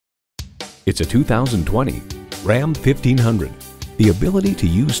It's a 2020 Ram 1500. The ability to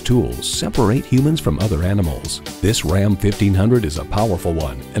use tools separate humans from other animals. This Ram 1500 is a powerful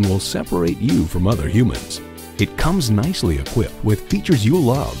one and will separate you from other humans. It comes nicely equipped with features you'll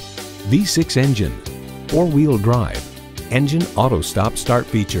love. V6 engine, 4-wheel drive, engine auto stop start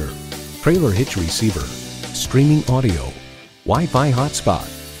feature, trailer hitch receiver, streaming audio, Wi-Fi hotspot,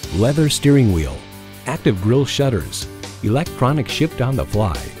 leather steering wheel, active grille shutters, electronic shift on the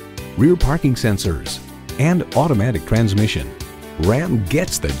fly, rear parking sensors, and automatic transmission. Ram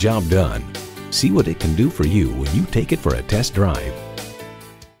gets the job done. See what it can do for you when you take it for a test drive.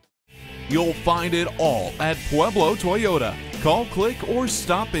 You'll find it all at Pueblo Toyota. Call, click, or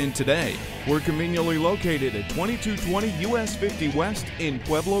stop in today. We're conveniently located at 2220 US 50 West in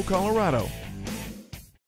Pueblo, Colorado.